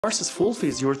Courses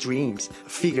fulfills your dreams: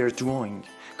 figure drawing,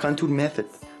 contour method,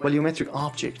 volumetric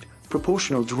object,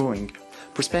 proportional drawing,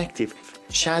 perspective,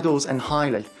 shadows and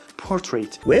highlight,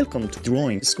 portrait. Welcome to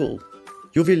Drawing School.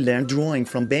 You will learn drawing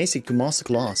from basic to master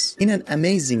class in an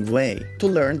amazing way. To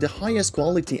learn the highest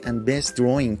quality and best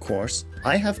drawing course,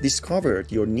 I have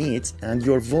discovered your needs and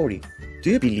your worry. Do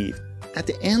you believe? At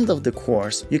the end of the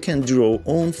course, you can draw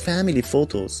own family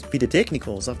photos with the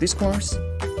technicals of this course.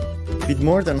 With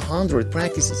more than 100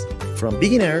 practices, from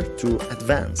beginner to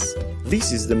advanced.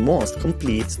 This is the most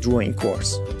complete drawing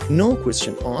course. No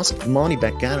question asked, money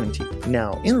back guarantee.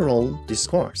 Now enroll this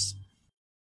course.